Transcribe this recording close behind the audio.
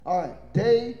All right,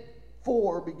 day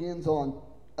 4 begins on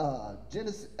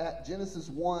Genesis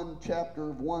 1,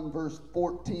 chapter 1, verse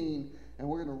 14, and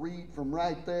we're going to read from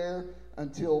right there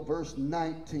until verse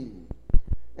 19.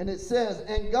 And it says,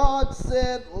 "And God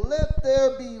said, Let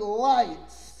there be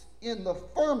lights in the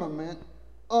firmament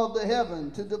of the heaven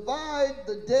to divide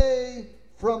the day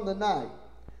from the night,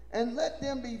 and let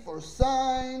them be for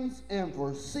signs and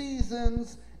for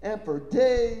seasons and for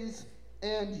days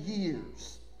and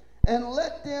years. And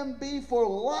let them be for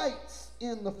lights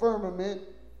in the firmament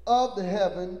of the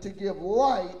heaven to give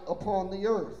light upon the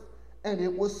earth. And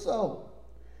it was so.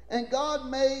 And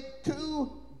God made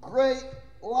 2 great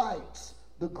lights,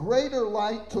 the greater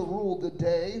light to rule the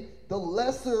day, the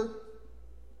lesser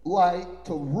light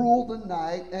to rule the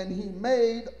night, and he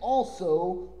made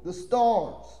also the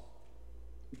stars.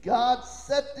 God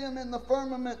set them in the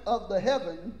firmament of the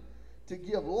heaven to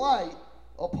give light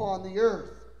upon the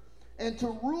earth, and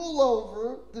to rule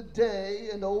over the day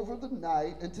and over the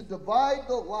night, and to divide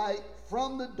the light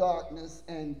from the darkness.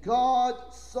 And God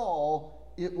saw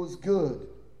it was good.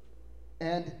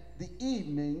 And the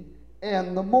evening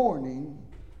and the morning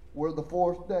were the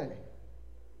 4th day."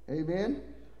 Amen?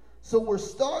 So we're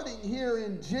starting here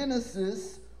in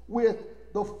Genesis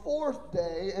with the 4th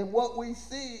day, and what we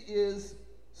see is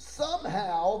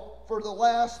somehow for the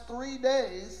last 3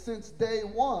 days since day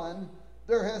 1,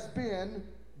 there has been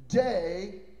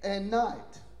day and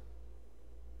night.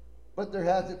 But there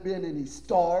hasn't been any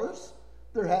stars.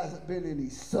 There hasn't been any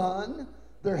sun.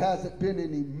 There hasn't been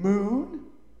any moon.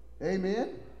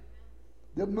 Amen?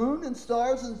 The moon and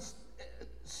stars and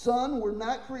sun were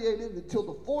not created until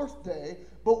the 4th day.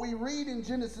 But we read in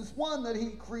Genesis 1 that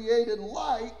he created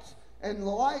light, and the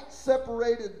light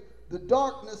separated the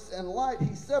darkness, and light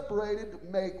he separated to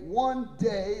make one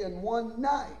day and one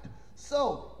night.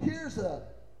 So here's a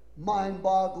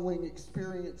mind-boggling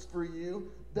experience for you,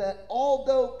 that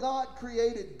although God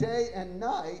created day and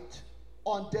night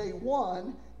on day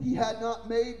 1, he had not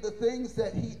made the things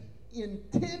that he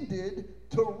intended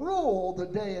to rule the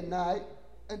day and night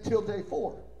until day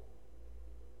 4.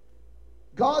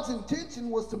 God's intention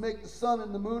was to make the sun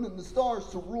and the moon and the stars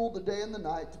to rule the day and the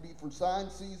night, to be for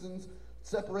signs, seasons,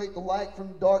 separate the light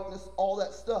from darkness, all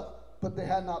that stuff. But they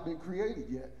had not been created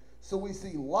yet. So we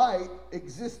see light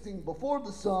existing before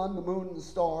the sun, the moon, and the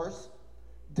stars.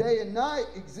 Day and night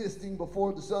existing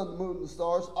before the sun, the moon, and the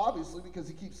stars. Obviously, because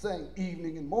he keeps saying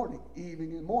evening and morning,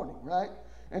 right?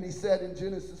 And he said in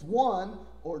Genesis 1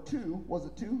 or 2, was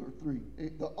it 2 or 3?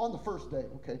 On the first day,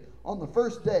 okay. On the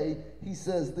first day, he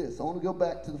says this. I want to go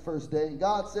back to the first day. "And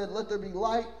God said, Let there be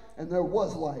light, and there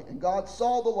was light. And God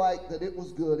saw the light, that it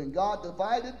was good. And God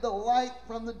divided the light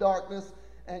from the darkness.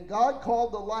 And God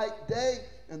called the light day,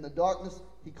 and the darkness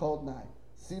he called night."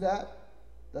 See that?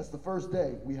 That's the first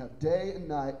day. We have day and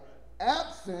night,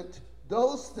 absent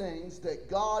those things that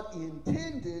God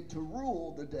intended to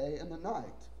rule the day and the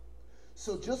night.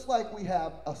 So just like we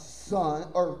have a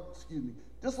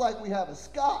just like we have a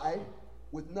sky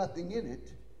with nothing in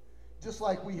it, just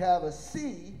like we have a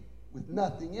sea with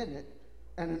nothing in it,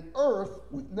 and an earth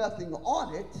with nothing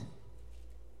on it,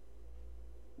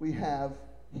 we have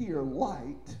here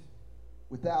light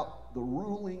without the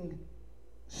ruling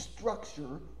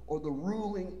structure or the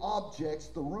ruling objects,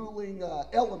 the ruling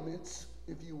elements,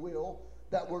 if you will,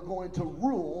 that were going to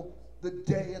rule the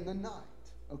day and the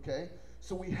night, okay?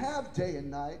 So we have day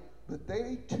and night, but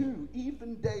they too,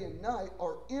 even day and night,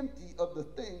 are empty of the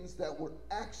things that were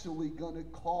actually going to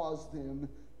cause them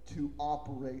to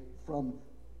operate from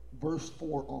verse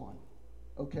 4 on,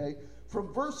 okay?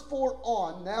 From verse 4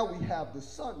 on, now we have the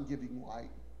sun giving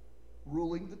light,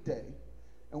 ruling the day,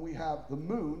 and we have the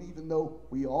moon, even though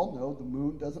we all know the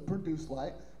moon doesn't produce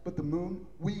light, but the moon,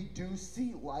 we do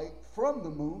see light from the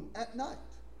moon at night.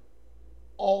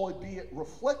 Albeit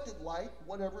reflected light,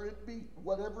 whatever it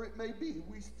may be,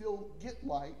 we still get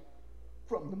light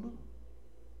from the moon,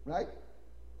 right?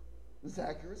 That's an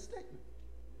accurate statement.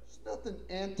 There's nothing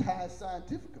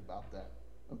anti-scientific about that,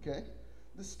 okay?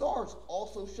 The stars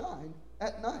also shine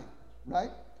at night,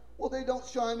 right? Well, they don't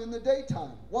shine in the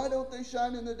daytime. Why don't they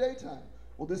shine in the daytime?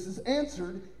 Well, this is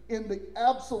answered in the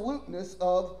absoluteness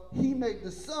of he made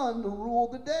the sun to rule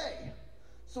the day.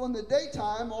 So in the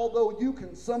daytime, although you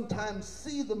can sometimes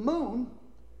see the moon,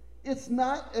 it's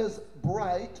not as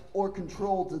bright or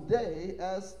controlled the day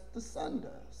as the sun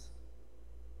does.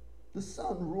 The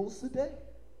sun rules the day.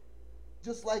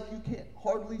 Just like you can't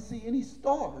hardly see any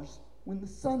stars when the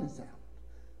sun is out.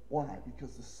 Why?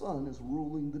 Because the sun is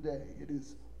ruling the day. It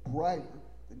is brighter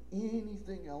than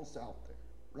anything else out there,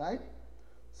 right?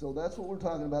 So that's what we're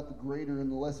talking about, the greater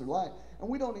and the lesser light. And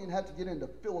we don't even have to get into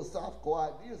philosophical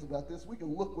ideas about this. We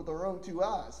can look with our own two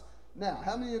eyes. Now,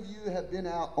 how many of you have been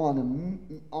out on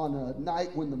a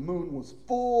night when the moon was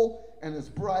full and as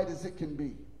bright as it can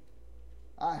be?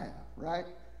 I have, right?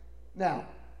 Now,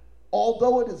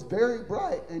 although it is very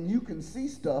bright and you can see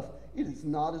stuff, it is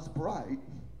not as bright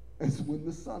as when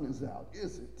the sun is out,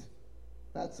 is it?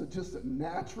 That's just a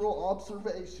natural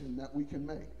observation that we can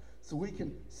make. So we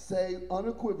can say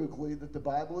unequivocally that the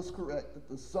Bible is correct, that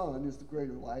the sun is the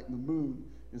greater light and the moon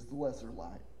is the lesser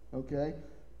light. Okay?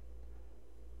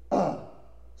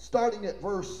 Starting at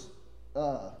verse,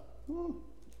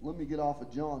 let me get off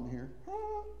of John here.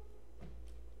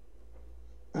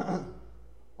 I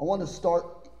want to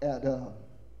start at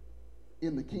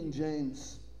in the King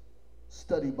James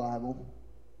Study Bible.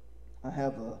 I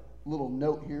have a little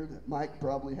note here that Mike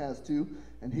probably has too,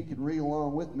 and he can read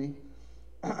along with me.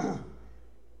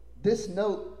 This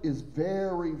note is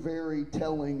very, very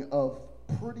telling of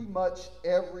pretty much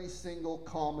every single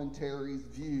commentary's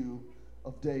view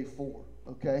of day 4,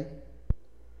 okay?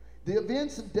 The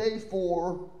events of day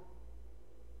 4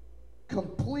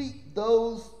 complete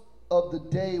those of the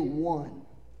day 1.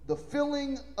 The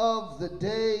filling of the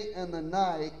day and the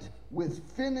night with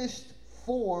finished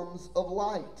forms of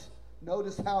light.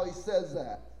 Notice how he says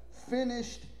that.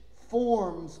 Finished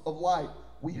forms of light.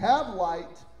 We have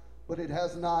light, but it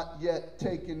has not yet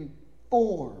taken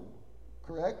form.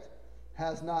 Correct?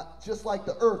 Has not, just like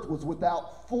the earth was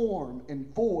without form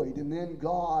and void, and then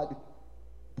God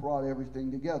brought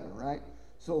everything together, right?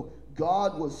 So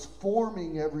God was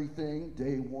forming everything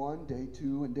day 1, day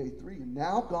 2, and day 3. And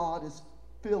now God is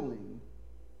filling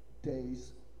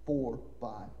days 4,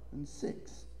 5, and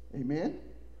 6. Amen?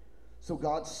 So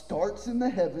God starts in the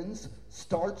heavens,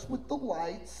 starts with the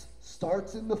lights,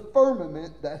 starts in the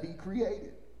firmament that he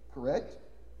created. Correct?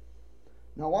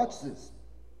 Now watch this.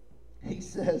 He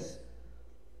says,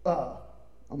 I'm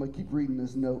going to keep reading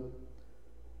this note.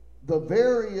 The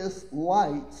various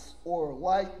lights or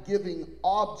light-giving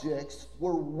objects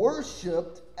were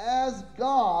worshipped as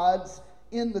gods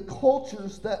in the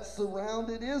cultures that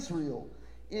surrounded Israel.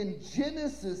 In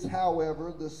Genesis,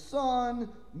 however, the sun,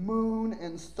 moon,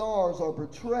 and stars are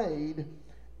portrayed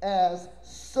as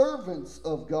servants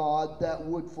of God that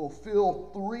would fulfill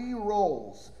 3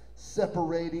 roles,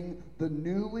 separating the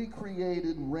newly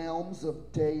created realms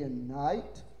of day and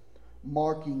night,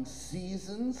 marking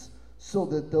seasons so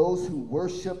that those who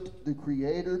worshiped the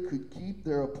Creator could keep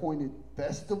their appointed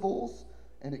festivals.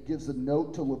 And it gives a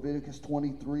note to Leviticus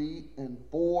 23 and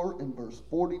 4 and verse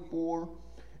 44,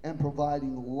 and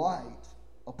providing light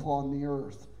upon the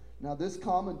earth. Now this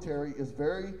commentary is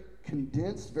very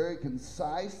condensed, very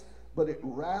concise, but it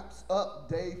wraps up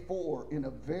day 4 in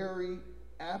a very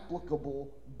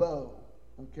applicable bow.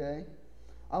 Okay?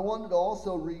 I wanted to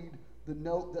also read the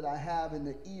note that I have in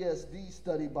the ESV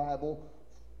Study Bible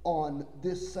on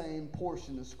this same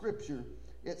portion of Scripture.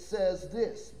 It says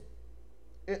this.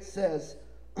 It says,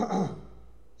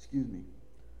 excuse me,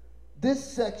 this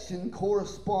section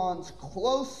corresponds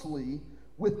closely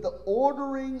with the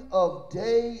ordering of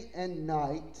day and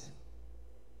night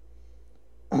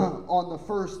on the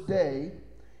first day,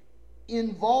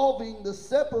 involving the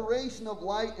separation of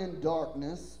light and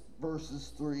darkness,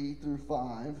 verses 3 through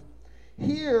 5.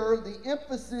 Here, the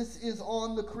emphasis is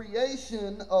on the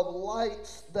creation of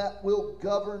lights that will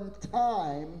govern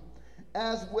time,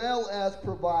 as well as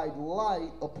provide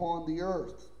light upon the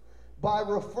earth. By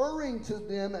referring to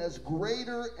them as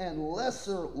greater and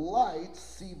lesser lights,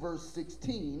 see verse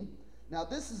 16. Now,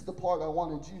 this is the part I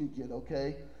wanted you to get,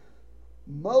 okay?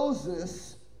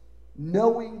 Moses,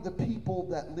 knowing the people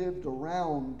that lived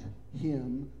around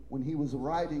him when he was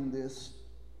writing this,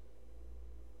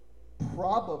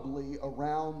 probably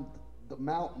around the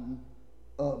mountain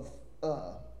of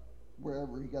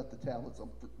wherever he got the tablets.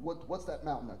 What's that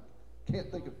mountain? I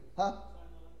can't think of, huh?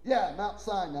 Yeah, Mount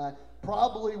Sinai.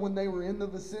 Probably when they were in the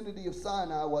vicinity of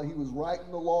Sinai while he was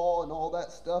writing the law and all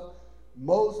that stuff.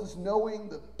 Moses, knowing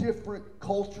the different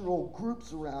cultural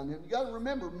groups around him. You got to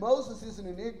remember, Moses isn't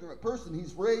an ignorant person.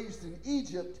 He's raised in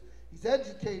Egypt. He's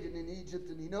educated in Egypt,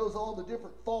 and he knows all the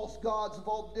different false gods of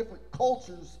all the different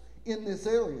cultures in this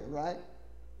area, right?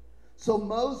 So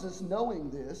Moses, knowing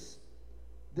this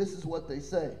is what they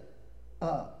say.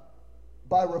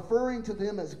 By referring to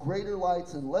them as greater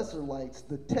lights and lesser lights,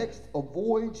 the text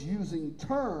avoids using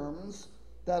terms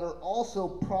that are also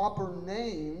proper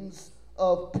names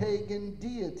of pagan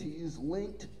deities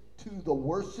linked to the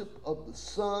worship of the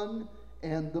sun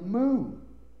and the moon.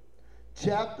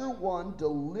 Chapter 1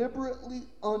 deliberately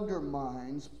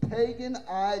undermines pagan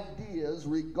ideas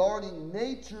regarding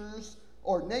nature's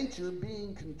or nature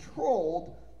being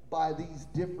controlled by these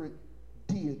different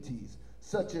deities,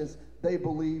 such as they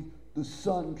believe the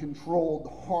sun controlled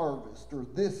the harvest, or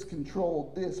this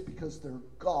controlled this because they're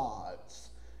gods.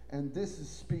 And this is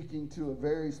speaking to a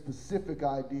very specific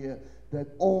idea that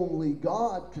only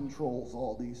God controls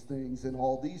all these things, and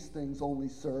all these things only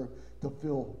serve to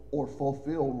fill or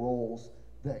fulfill roles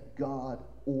that God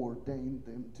ordained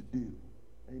them to do.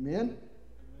 Amen?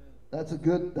 That's a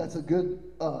good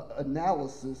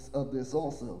analysis of this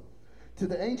also. To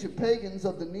the ancient pagans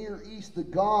of the Near East, the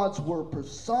gods were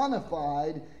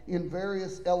personified in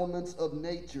various elements of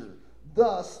nature.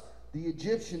 Thus, the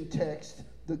Egyptian text,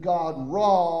 the god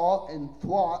Ra and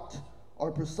Thwat,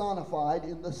 are personified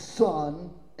in the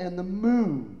sun and the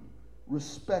moon,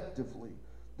 respectively.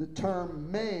 The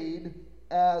term made,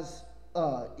 as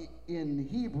in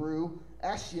Hebrew,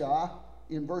 Ashiah,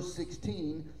 in verse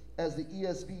 16, as the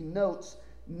ESV notes,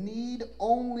 need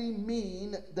only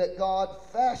mean that God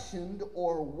fashioned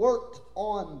or worked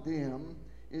on them.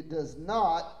 It does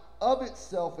not of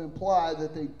itself imply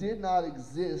that they did not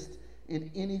exist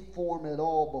in any form at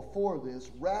all before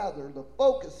this. Rather, the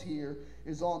focus here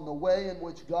is on the way in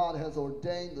which God has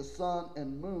ordained the sun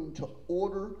and moon to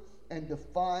order and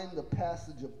define the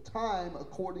passage of time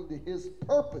according to his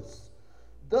purpose.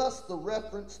 Thus, the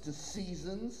reference to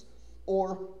seasons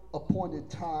or appointed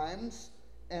times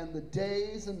and the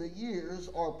days and the years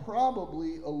are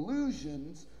probably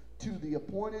allusions to the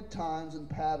appointed times and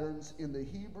patterns in the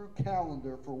Hebrew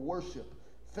calendar for worship,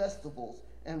 festivals,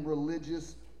 and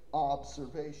religious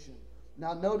observation.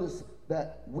 Now notice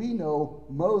that we know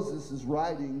Moses is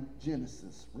writing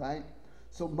Genesis, right?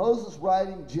 So Moses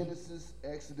writing Genesis,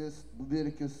 Exodus,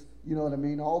 Leviticus, you know what I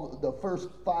mean? All the first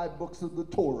 5 books of the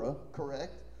Torah,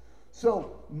 correct?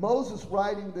 So Moses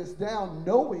writing this down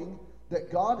knowing that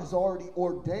God has already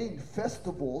ordained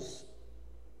festivals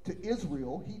to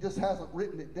Israel. He just hasn't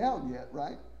written it down yet,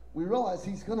 right? We realize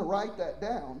he's going to write that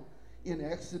down in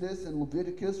Exodus and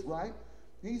Leviticus, right?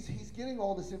 He's getting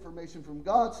all this information from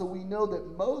God, so we know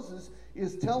that Moses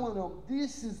is telling them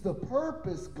this is the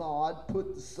purpose God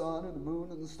put the sun and the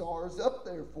moon and the stars up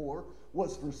there for,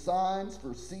 was for signs,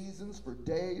 for seasons, for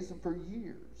days, and for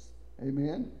years.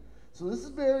 Amen? So this is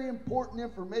very important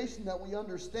information that we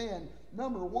understand.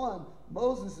 Number one,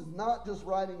 Moses is not just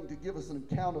writing to give us an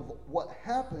account of what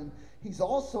happened. He's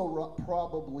also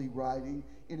probably writing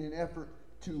in an effort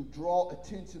to draw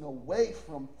attention away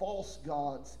from false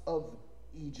gods of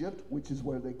Egypt, which is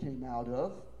where they came out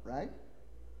of, right?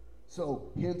 So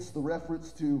hence the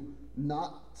reference to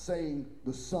not saying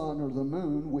the sun or the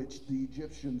moon, which the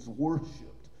Egyptians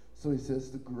worshipped. So he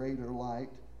says the greater light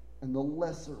and the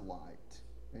lesser light.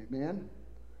 Amen?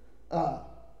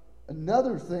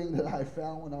 Another thing that I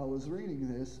found when I was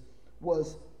reading this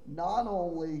was not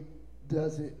only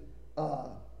does it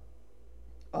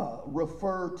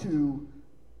refer to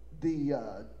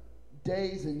the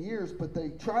days and years, but they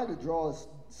try to draw,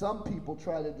 some people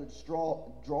try to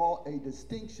draw a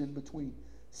distinction between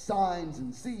signs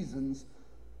and seasons,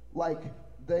 like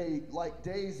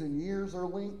days and years are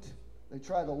linked. They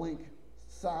try to link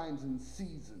signs and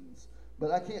seasons. But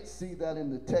I can't see that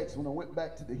in the text. When I went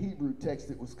back to the Hebrew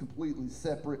text, it was completely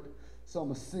separate. So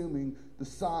I'm assuming the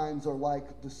signs are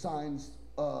like the signs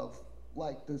of,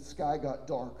 like the sky got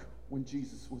dark when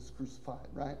Jesus was crucified,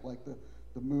 right? Like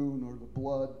the moon or the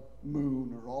blood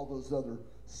moon or all those other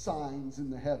signs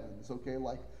in the heavens, okay?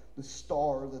 Like the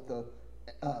star that the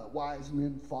wise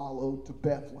men followed to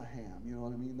Bethlehem, you know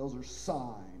what I mean? Those are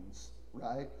signs,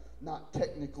 right? Not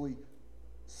technically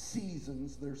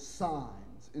seasons, they're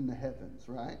signs in the heavens,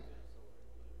 right?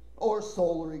 Or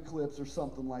solar eclipse or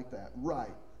something like that,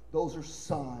 right? Those are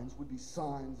signs, would be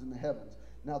signs in the heavens.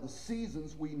 Now the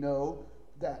seasons, we know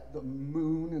that the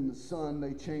moon and the sun,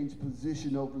 they change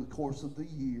position over the course of the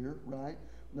year, right?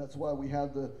 And that's why we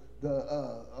have the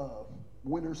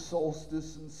winter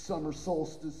solstice and summer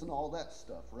solstice and all that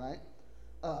stuff, right?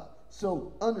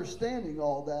 So understanding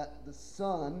all that, the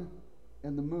sun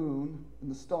and the moon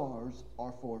and the stars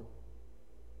are for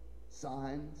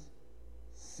signs,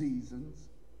 seasons,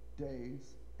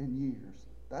 days, and years.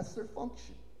 That's their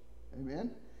function.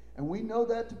 Amen? And we know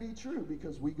that to be true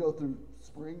because we go through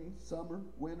spring, summer,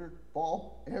 winter,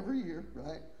 fall every year,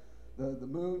 right? The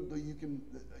moon,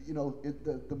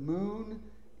 the moon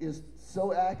is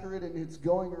so accurate and it's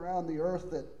going around the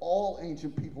earth that all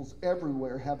ancient peoples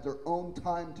everywhere have their own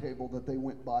timetable that they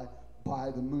went by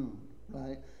the moon,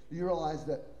 right? You realize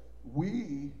that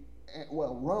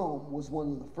Rome was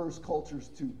one of the first cultures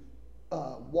to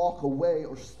walk away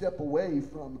or step away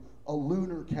from a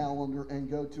lunar calendar and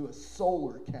go to a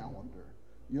solar calendar.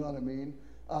 You know what I mean?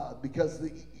 because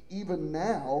even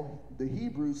now, the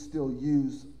Hebrews still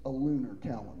use a lunar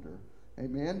calendar.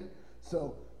 Amen?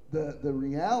 So the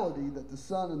reality that the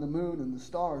sun and the moon and the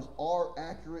stars are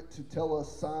accurate to tell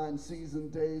us signs,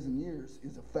 seasons, days, and years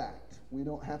is a fact. We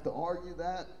don't have to argue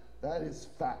that. That is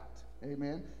fact.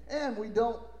 Amen? And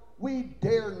we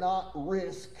dare not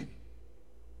risk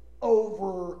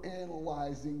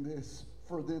over-analyzing this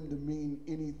for them to mean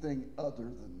anything other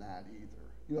than that either.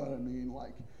 You know what I mean?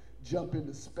 Like, jump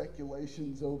into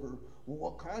speculations over, well,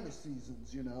 what kind of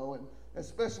seasons, you know? And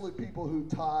especially people who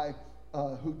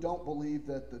don't believe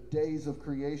that the days of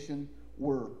creation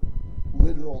were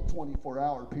literal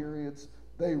 24-hour periods.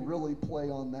 They really play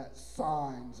on that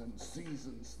signs and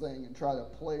seasons thing and try to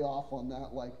play off on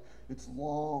that like it's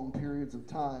long periods of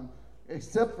time,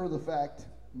 except for the fact,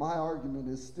 my argument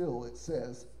is still, it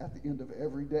says at the end of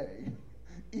every day,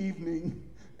 evening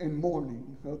and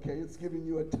morning, okay? It's giving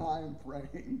you a time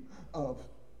frame of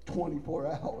 24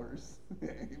 hours.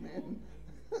 Amen.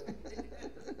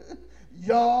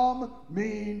 Yom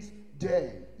means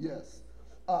day, yes.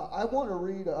 I want to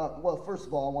read, well, first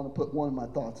of all, I want to put one of my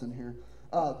thoughts in here.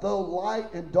 Though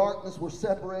light and darkness were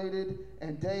separated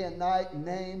and day and night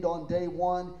named on day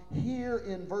one, here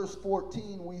in verse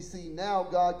 14 we see now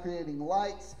God creating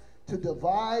lights to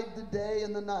divide the day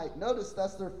and the night. Notice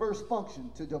that's their first function,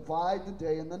 to divide the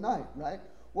day and the night, right?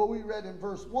 Well, we read in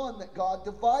verse 1 that God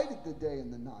divided the day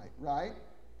and the night, right?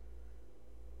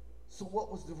 So what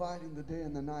was dividing the day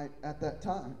and the night at that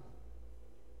time?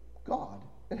 God.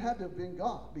 It had to have been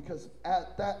God, because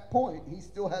at that point, he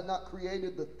still had not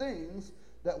created the things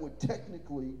that would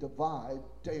technically divide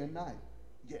day and night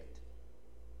yet.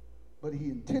 But he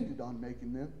intended on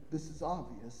making them. This is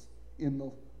obvious in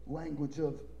the language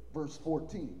of verse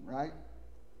 14, right?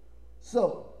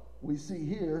 So, we see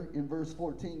here in verse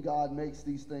 14, God makes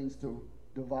these things to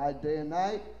divide day and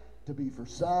night, to be for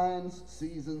signs,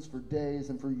 seasons, for days,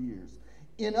 and for years.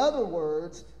 In other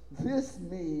words, this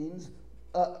means,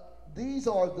 these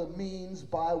are the means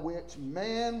by which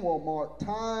man will mark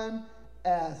time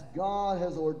as God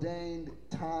has ordained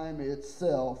time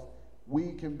itself.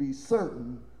 We can be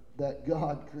certain that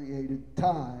God created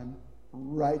time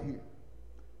right here.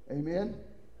 Amen?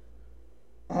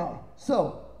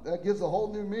 So, that gives a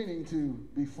whole new meaning to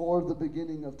before the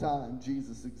beginning of time,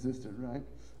 Jesus existed, right?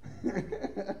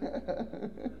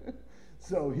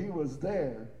 So, he was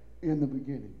there in the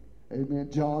beginning. Amen?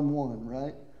 John 1,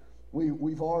 right?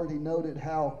 We've already noted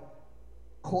how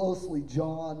closely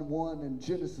John 1 and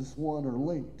Genesis 1 are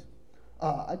linked.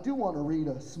 I do want to read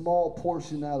a small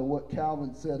portion out of what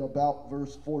Calvin said about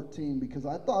verse 14, because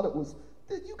I thought it was,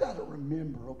 you got to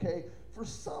remember, okay, for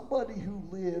somebody who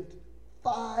lived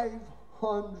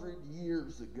 500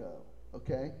 years ago,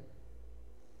 okay,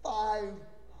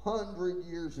 500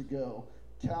 years ago,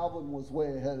 Calvin was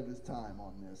way ahead of his time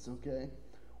on this, okay?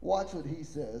 Watch what he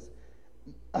says.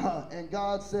 And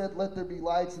God said, let there be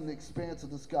lights in the expanse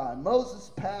of the sky. Moses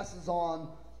passes on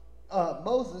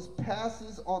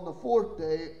the fourth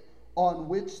day on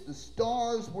which the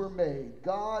stars were made.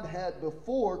 God had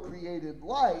before created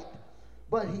light,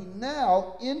 but he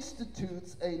now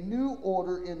institutes a new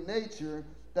order in nature,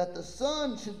 that the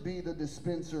sun should be the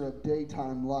dispenser of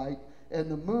daytime light, and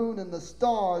the moon and the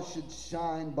stars should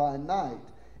shine by night.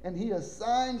 And he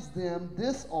assigns them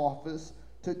this office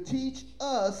to teach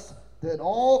us that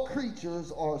all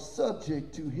creatures are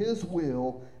subject to his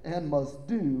will and must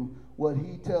do what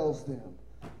he tells them.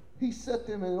 He set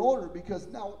them in order because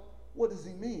now, what does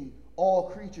he mean?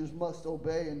 All creatures must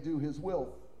obey and do his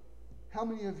will. How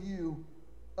many of you,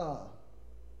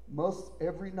 most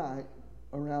every night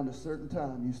around a certain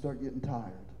time, you start getting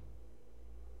tired?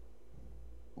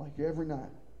 Like every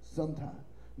night, sometime.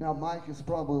 Now, Mike is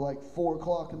probably like 4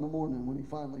 o'clock in the morning when he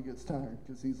finally gets tired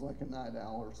because he's like a night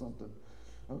owl or something.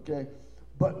 Okay?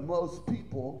 But most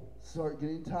people start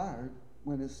getting tired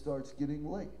when it starts getting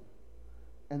late.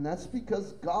 And that's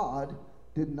because God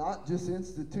did not just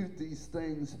institute these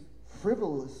things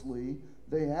frivolously.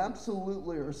 They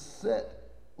absolutely are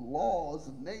set laws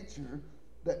of nature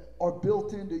that are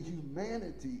built into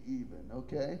humanity even,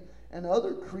 okay? And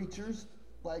other creatures,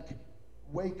 like,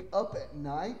 wake up at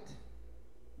night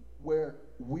where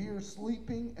we're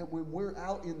sleeping, and when we're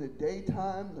out in the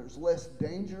daytime, there's less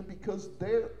danger because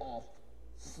they're off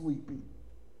sleeping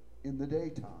in the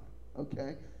daytime,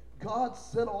 okay? God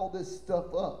set all this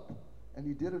stuff up, and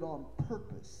he did it on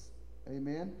purpose,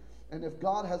 amen? And if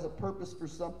God has a purpose for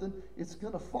something, it's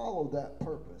going to follow that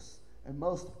purpose. And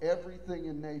most everything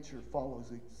in nature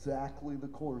follows exactly the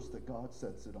course that God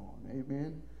sets it on,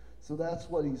 amen? So that's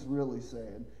what he's really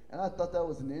saying. And I thought that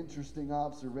was an interesting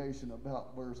observation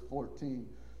about verse 14,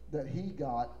 that he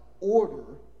got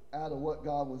order out of what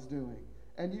God was doing.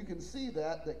 And you can see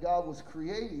that God was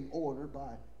creating order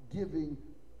by giving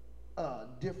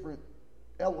different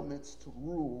elements to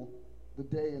rule the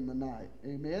day and the night.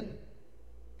 Amen?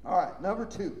 All right, number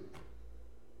 2.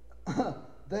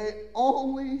 They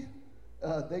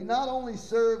not only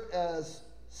serve as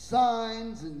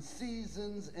signs and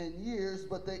seasons and years,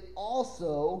 but they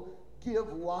also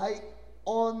give light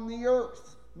on the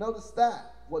earth. Notice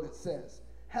that, what it says.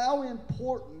 How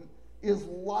important is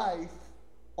light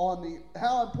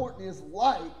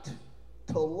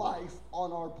to life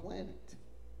on our planet?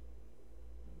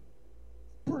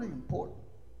 Pretty important,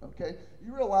 okay?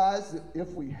 You realize that if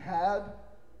we had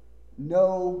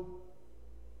no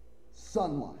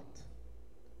sunlight,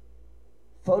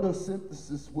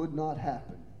 photosynthesis would not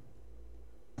happen.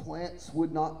 Plants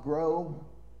would not grow.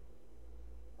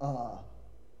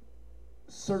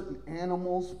 Certain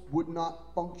animals would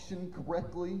not function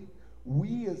correctly.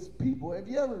 We as people, have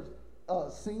you ever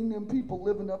seen them people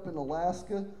living up in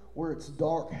Alaska where it's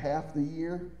dark half the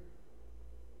year?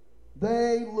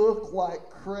 They look like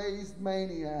crazed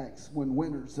maniacs when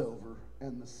winter's over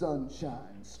and the sun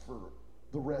shines for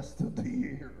the rest of the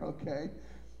year, okay?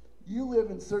 You live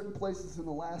in certain places in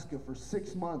Alaska for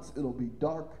 6 months, it'll be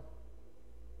dark.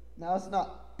 Now, it's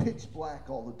not pitch black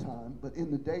all the time, but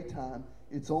in the daytime,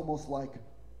 it's almost like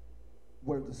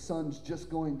where the sun's just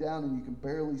going down and you can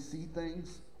barely see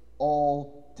things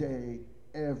all day,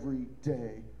 every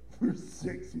day for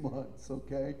 6 months,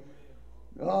 okay?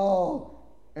 Oh,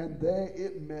 and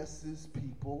it messes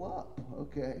people up,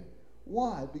 okay?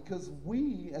 Why? Because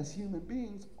we as human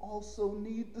beings also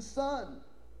need the sun.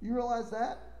 You realize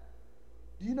that?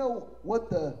 Do you know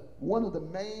what one of the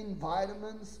main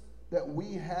vitamins that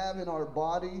we have in our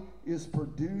body is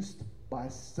produced by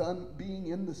being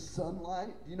in the sunlight?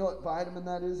 Do you know what vitamin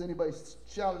that is? Anybody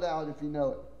shout it out if you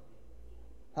know it.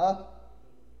 Huh?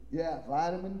 Yeah,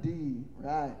 vitamin D,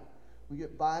 right. We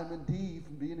get vitamin D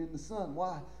from being in the sun.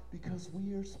 Why? Because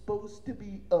we are supposed to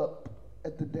be up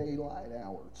at the daylight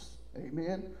hours.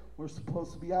 Amen? We're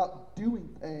supposed to be out doing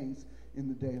things in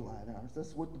the daylight hours.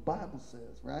 That's what the Bible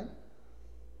says, right?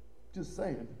 Just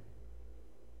saying.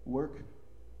 Work.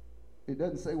 It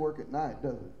doesn't say work at night,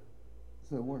 does it? It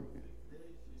says work.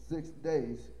 6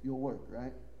 days you'll work,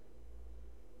 right?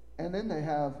 And then they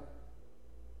have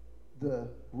the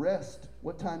rest.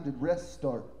 What time did rest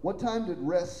start? What time did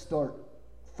rest start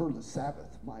for the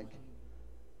Sabbath, Mike?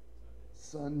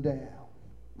 Sundown.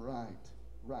 Right.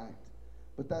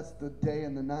 But that's the day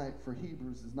and the night for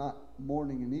Hebrews is not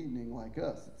morning and evening like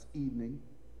us. It's evening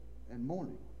and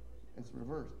morning. It's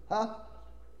reversed. Huh?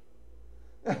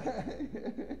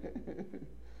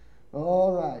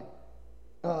 All right.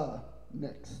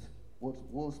 Next. What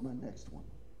was my next one?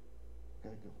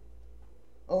 Gotta go.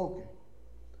 Okay.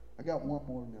 I got one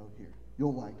more note here.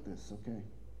 You'll like this, okay?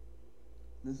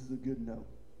 This is a good note.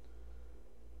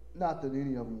 Not that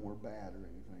any of them were bad or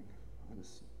anything. I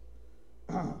just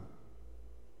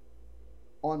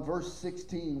on verse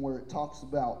 16 where it talks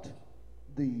about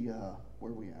where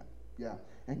are we at? Yeah.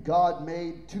 And God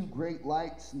made 2 great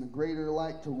lights, and the greater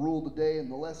light to rule the day, and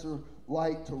the lesser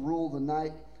light to rule the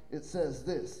night. It says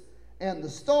this, and the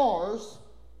stars,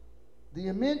 the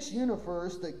immense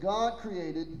universe that God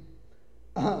created,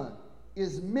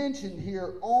 is mentioned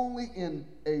here only in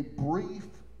a brief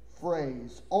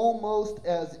phrase, almost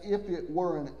as if it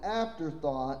were an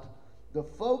afterthought. The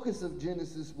focus of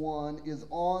Genesis 1 is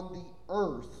on the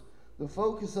earth. The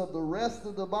focus of the rest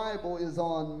of the Bible is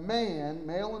on man,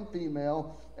 male and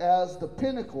female, as the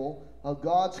pinnacle of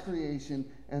God's creation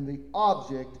and the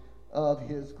object of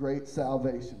his great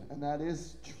salvation. And that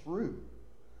is true.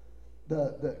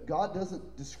 God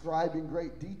doesn't describe in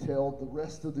great detail the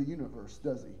rest of the universe,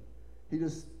 does he? He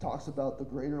just talks about the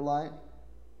greater light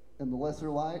and the lesser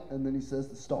light, and then he says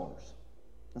the stars.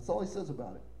 That's all he says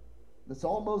about it. That's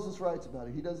all Moses writes about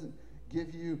it. He doesn't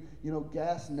give you,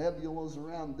 gas nebulas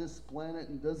around this planet,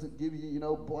 and doesn't give you,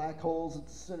 black holes at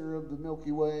the center of the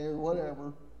Milky Way or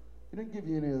whatever. He didn't give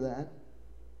you any of that.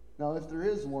 Now, if there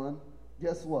is one,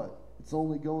 guess what? It's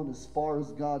only going as far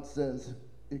as God says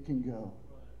it can go.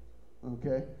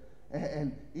 Okay?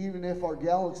 And even if our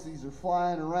galaxies are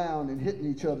flying around and hitting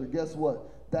each other, guess what?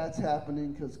 That's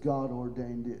happening because God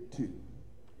ordained it too.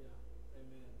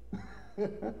 Yeah.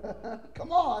 Amen.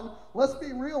 Come on, let's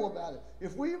be real about it.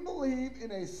 If we believe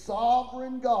in a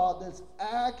sovereign God that's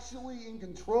actually in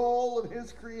control of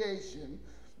his creation,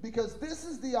 because this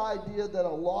is the idea that a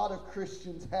lot of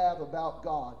Christians have about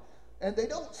God. And they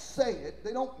don't say it.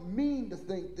 They don't mean to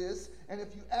think this. And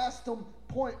if you ask them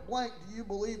point blank, do you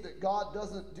believe that God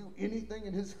doesn't do anything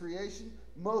in his creation?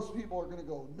 Most people are going to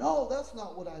go, no, that's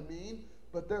not what I mean.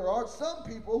 But there are some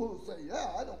people who say, yeah,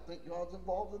 I don't think God's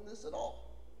involved in this at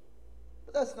all.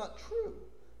 But that's not true.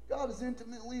 God is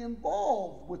intimately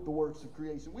involved with the works of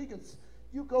creation.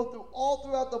 You go through all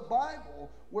throughout the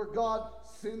Bible where God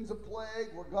sends a plague,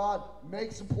 where God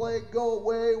makes a plague go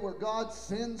away, where God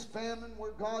sends famine,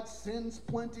 where God sends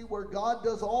plenty, where God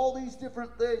does all these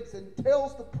different things and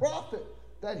tells the prophet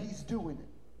that he's doing it,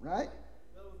 right?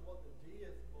 That was what the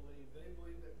deists believe. They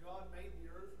believe that God made the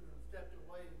earth and then stepped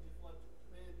away and just left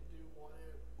man to do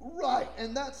whatever. Right,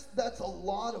 and that's a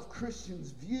lot of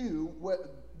Christians' view.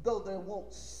 Though they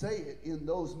won't say it in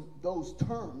those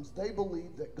terms, they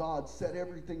believe that God set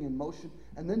everything in motion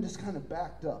and then just kind of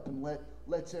backed up and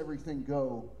lets everything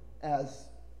go as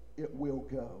it will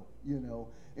go, you know.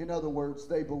 In other words,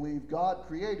 they believe God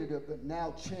created it, but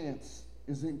now chance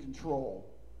is in control.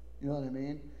 You know what I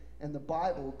mean? And the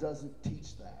Bible doesn't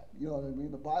teach that. You know what I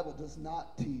mean? The Bible does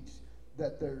not teach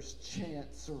that there's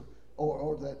chance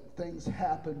or that things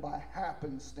happen by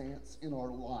happenstance in our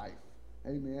life.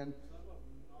 Amen?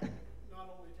 Not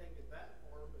only take it that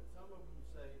far, but some of them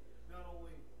say not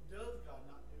only does God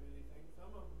not do anything, some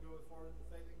of them go as far as to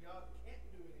say that God can't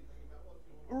do anything about what's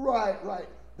going on. Right.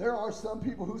 There are some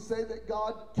people who say that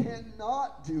God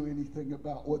cannot do anything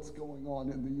about what's going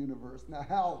on in the universe. Now,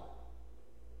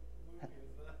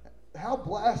 how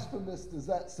blasphemous does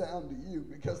that sound to you?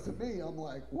 Because to me, I'm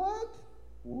like, what?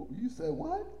 You said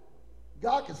what?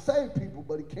 God can save people,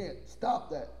 but he can't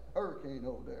stop that hurricane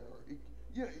over there.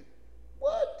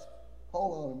 What?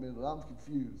 Hold on a minute. I'm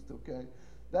confused, okay?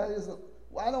 I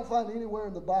don't find anywhere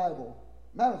in the Bible.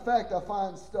 Matter of fact, I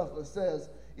find stuff that says,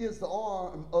 is the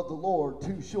arm of the Lord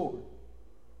too short?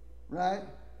 Right?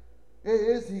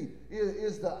 Is the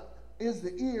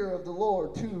ear of the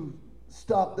Lord too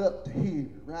stopped up to hear?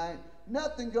 Right?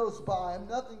 Nothing goes by him.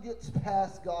 Nothing gets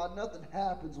past God. Nothing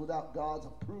happens without God's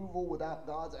approval, without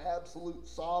God's absolute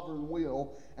sovereign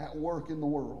will at work in the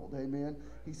world. Amen?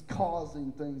 He's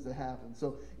causing things to happen.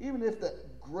 So even if the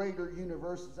greater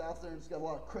universe is out there and it's got a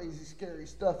lot of crazy, scary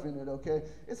stuff in it, okay,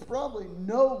 it's probably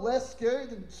no less scary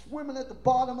than swimming at the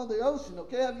bottom of the ocean,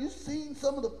 okay? Have you seen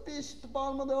some of the fish at the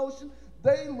bottom of the ocean?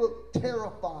 They look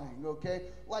terrifying, okay?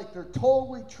 Like they're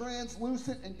totally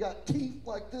translucent and got teeth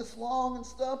like this long and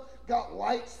stuff. Got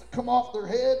lights that come off their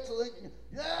head so they can,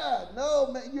 yeah,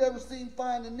 no, man. You ever seen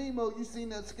Finding Nemo? You seen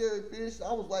that scary fish?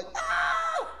 I was like,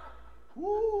 ah!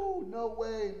 Woo, no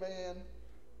way, man.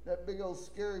 That big old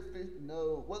scary fish,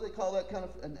 no. What do they call that kind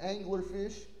of, an angler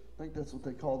fish? I think that's what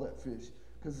they call that fish.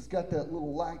 Because it's got that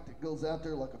little light that goes out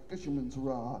there like a fisherman's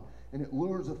rod. And it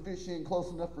lures a fish in close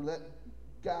enough for that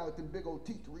guy with them big old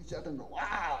teeth to reach out there and go,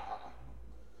 wow.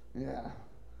 Yeah,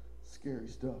 scary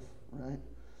stuff, right?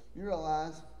 You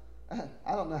realize,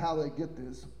 I don't know how they get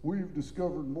this. We've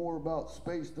discovered more about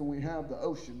space than we have the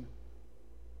ocean.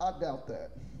 I doubt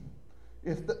that.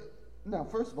 Now,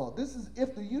 first of all,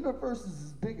 if the universe is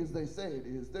as big as they say it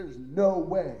is, there's no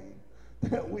way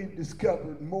that we've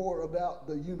discovered more about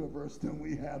the universe than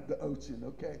we have the ocean,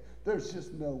 okay? There's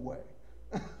just no way.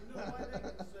 You know why they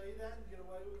can say that and get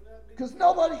away with that? Because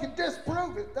nobody can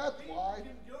disprove it, that's why. You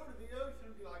can go to the ocean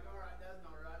and be like, all right, that's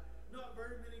not right. Not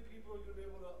very many people are going to be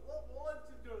able to, well, let's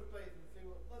just go to space and see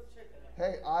let's check it out.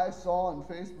 Hey, I saw on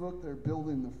Facebook they're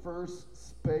building the first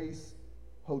space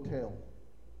hotel.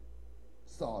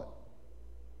 Saw it.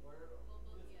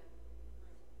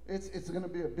 It's going to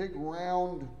be a big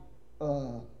round,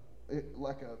 well, it's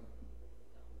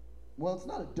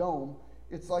not a dome.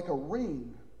 It's like a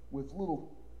ring with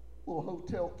little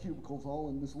hotel cubicles all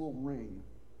in this little ring.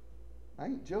 I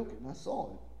ain't joking. I saw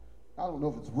it. I don't know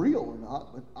if it's real or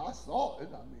not, but I saw it.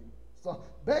 I mean, so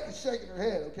Becca's shaking her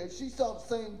head. Okay, she saw the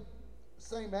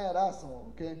same ad I saw.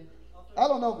 Okay, I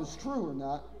don't know if it's true or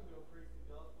not.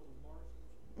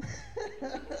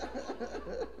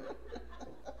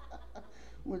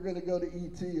 We're going to go to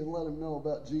ET and let them know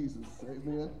about Jesus.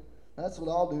 Amen. That's what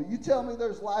I'll do. You tell me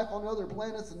there's life on other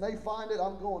planets and they find it,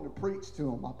 I'm going to preach to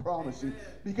them, I promise you.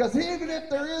 Because even if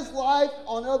there is life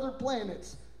on other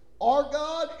planets, our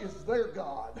God is their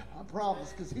God. I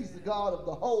promise, because he's the God of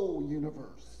the whole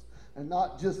universe and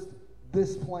not just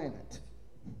this planet.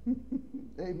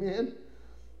 Amen.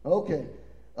 Okay.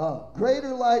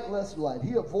 Greater light, lesser light.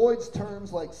 He avoids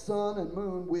terms like sun and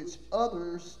moon, which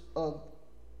others of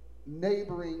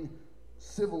neighboring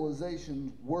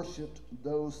civilizations worshipped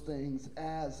those things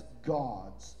as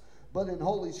gods. But in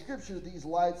Holy Scripture, these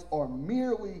lights are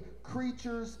merely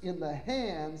creatures in the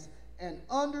hands and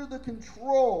under the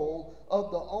control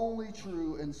of the only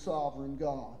true and sovereign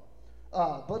God.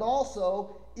 But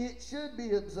also, it should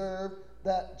be observed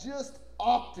that just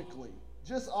optically,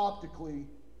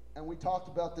 and we talked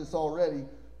about this already,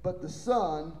 but the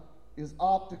sun is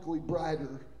optically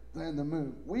brighter than the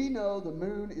moon. We know the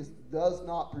moon does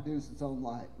not produce its own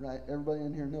light, right? Everybody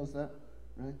in here knows that,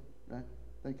 right? Right?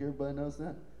 Think everybody knows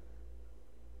that?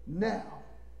 Now,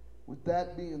 with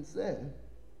that being said,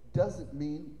 doesn't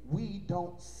mean we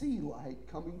don't see light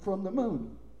coming from the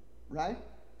moon, right?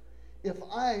 If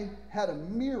I had a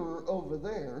mirror over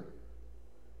there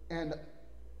and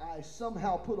I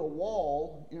somehow put a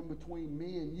wall in between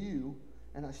me and you,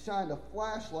 and I shined a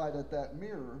flashlight at that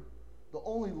mirror, the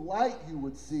only light you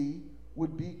would see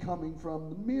would be coming from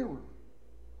the mirror,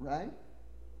 right?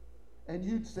 And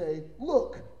you'd say,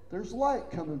 look, there's light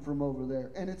coming from over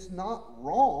there. And it's not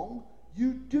wrong.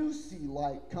 You do see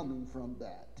light coming from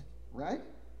that, right?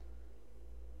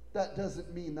 That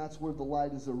doesn't mean that's where the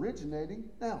light is originating.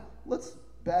 Now, let's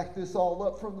back this all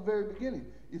up from the very beginning.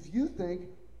 If you think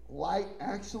light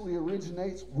actually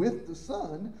originates with the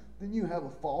sun, then you have a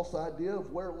false idea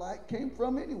of where light came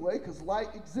from anyway, because light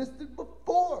existed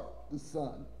before the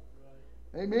sun.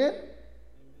 Right. Amen?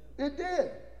 It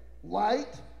did.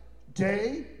 Light,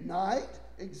 day, night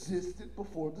existed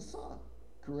before the sun,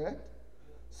 correct?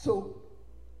 So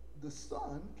the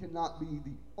sun cannot be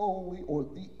the only or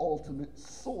the ultimate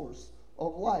source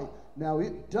of light. Now,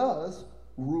 it does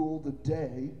rule the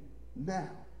day now.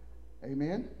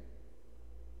 Amen?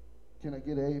 Can I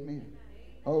get an amen?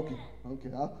 Okay.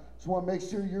 I just want to make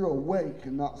sure you're awake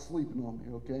and not sleeping on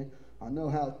me, okay? I know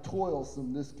how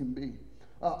toilsome this can be.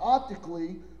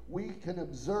 Optically, we can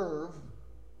observe,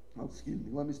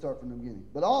 let me start from the beginning.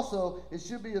 But also, it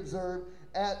should be observed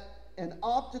at an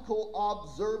optical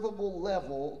observable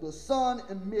level, the sun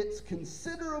emits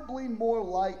considerably more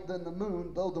light than the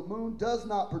moon. Though the moon does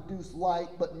not produce light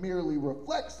but merely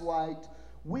reflects light,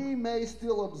 we may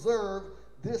still observe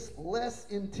this less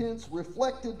intense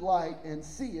reflected light and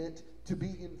see it to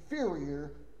be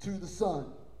inferior to the sun.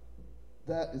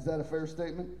 Is that a fair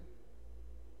statement?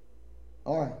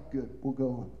 All right, good. We'll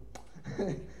go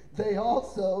on. They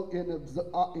also,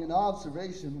 in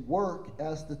observation, work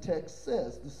as the text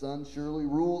says. The sun surely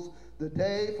rules the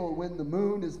day, for when the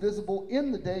moon is visible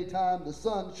in the daytime, the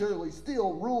sun surely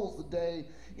still rules the day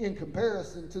in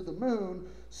comparison to the moon.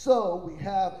 So we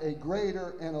have a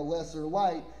greater and a lesser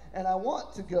light. And I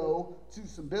want to go to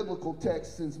some biblical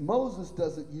texts, since Moses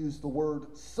doesn't use the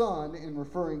word sun in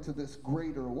referring to this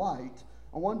greater light.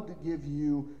 I wanted to give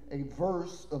you a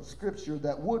verse of scripture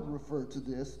that would refer to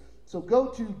this. So go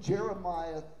to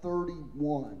Jeremiah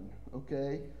 31,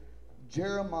 okay?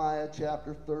 Jeremiah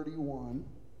chapter 31.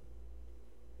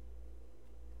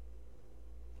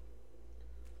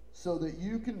 So that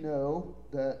you can know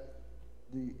that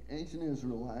the ancient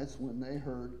Israelites, when they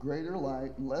heard greater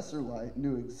light and lesser light,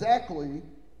 knew exactly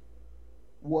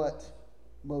what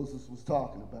Moses was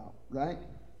talking about, right?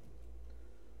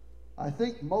 I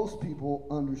think most people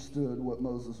understood what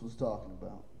Moses was talking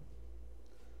about.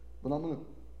 But I'm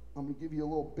going to give you a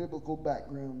little biblical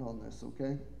background on this,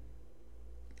 okay?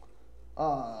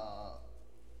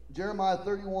 Jeremiah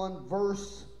 31,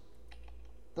 verse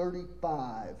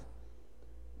 35.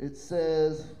 It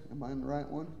says, am I in the right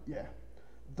one? Yeah.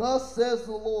 Thus says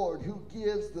the Lord, who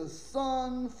gives the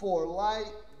sun for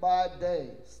light by day.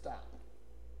 Stop.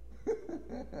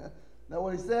 That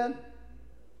what he said?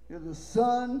 Give the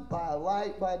sun by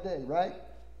light by day, right?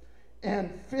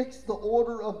 And fix the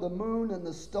order of the moon and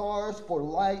the stars for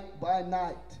light by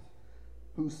night.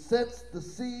 Who sets the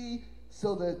sea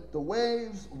so that the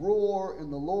waves roar,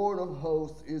 and the Lord of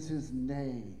hosts is his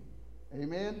name.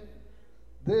 Amen?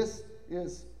 This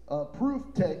is a proof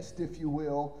text, if you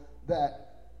will, that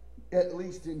at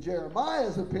least in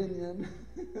Jeremiah's opinion,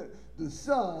 the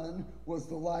sun was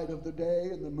the light of the day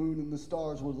and the moon and the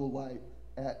stars were the light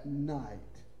at night.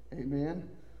 Amen?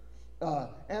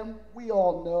 And we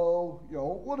all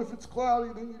know, what if it's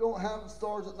cloudy, then you don't have the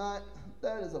stars at night?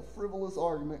 That is a frivolous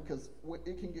argument, because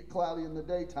it can get cloudy in the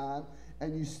daytime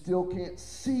and you still can't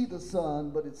see the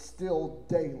sun, but it's still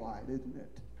daylight, isn't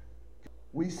it?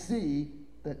 We see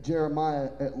that Jeremiah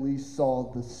at least saw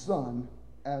the sun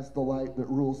as the light that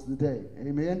rules the day.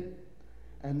 Amen?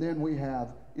 And then we have,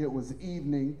 it was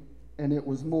evening and it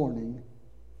was morning,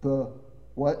 the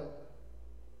what?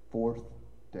 Fourth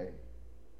day.